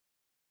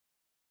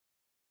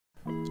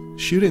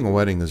Shooting a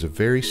wedding is a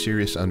very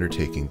serious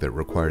undertaking that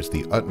requires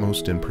the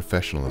utmost in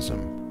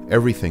professionalism.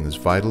 Everything is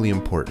vitally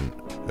important: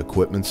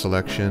 equipment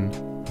selection,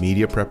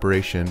 media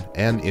preparation,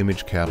 and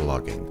image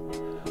cataloging.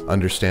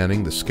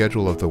 Understanding the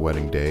schedule of the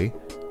wedding day,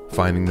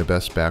 finding the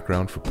best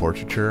background for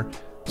portraiture,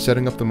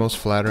 setting up the most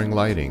flattering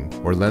lighting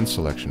or lens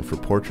selection for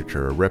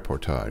portraiture or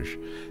reportage,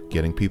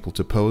 getting people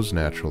to pose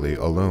naturally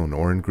alone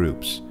or in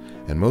groups,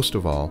 and most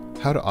of all,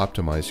 how to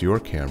optimize your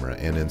camera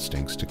and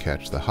instincts to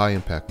catch the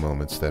high-impact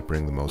moments that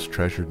bring the most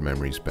treasured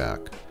memories back.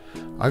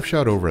 I've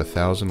shot over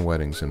 1,000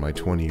 weddings in my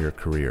 20-year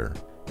career,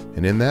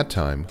 and in that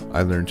time,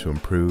 I learned to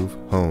improve,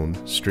 hone,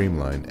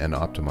 streamline, and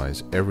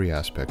optimize every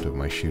aspect of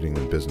my shooting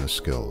and business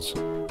skills.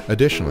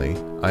 Additionally,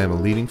 I am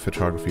a leading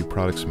photography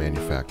products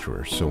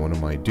manufacturer, so one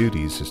of my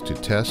duties is to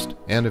test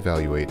and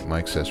evaluate my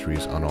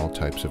accessories on all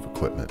types of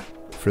equipment.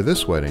 For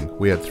this wedding,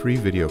 we had 3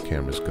 video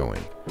cameras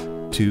going,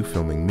 2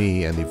 filming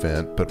me and the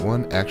event, but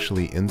 1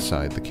 actually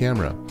inside the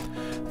camera.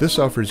 This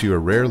offers you a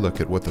rare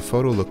look at what the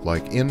photo looked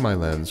like in my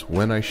lens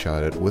when I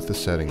shot it with the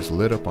settings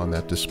lit up on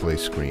that display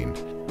screen.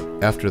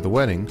 After the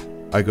wedding,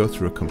 I go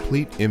through a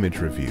complete image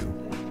review.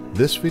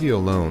 This video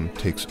alone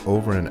takes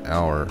over an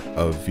hour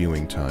of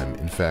viewing time.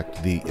 In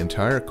fact, the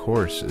entire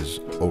course is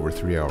over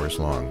 3 hours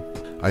long.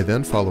 I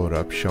then follow it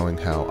up showing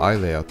how I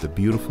lay out the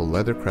beautiful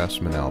leather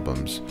craftsman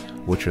albums,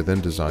 which are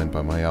then designed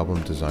by my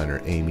album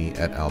designer Amy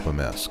at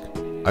Albumesque.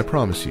 I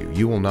promise you,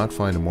 you will not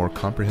find a more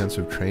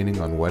comprehensive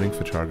training on wedding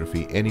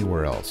photography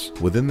anywhere else.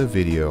 Within the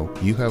video,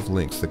 you have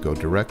links that go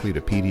directly to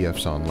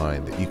PDFs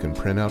online that you can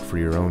print out for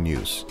your own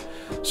use.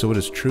 So it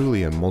is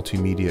truly a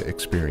multimedia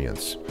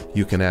experience.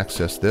 You can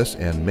access this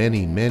and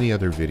many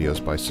other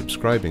videos by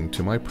subscribing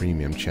to my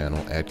premium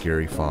channel at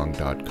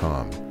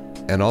garyfong.com.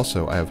 And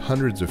also, I have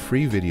hundreds of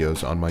free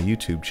videos on my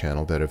YouTube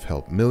channel that have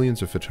helped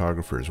millions of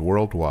photographers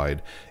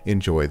worldwide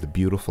enjoy the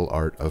beautiful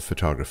art of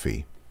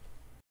photography.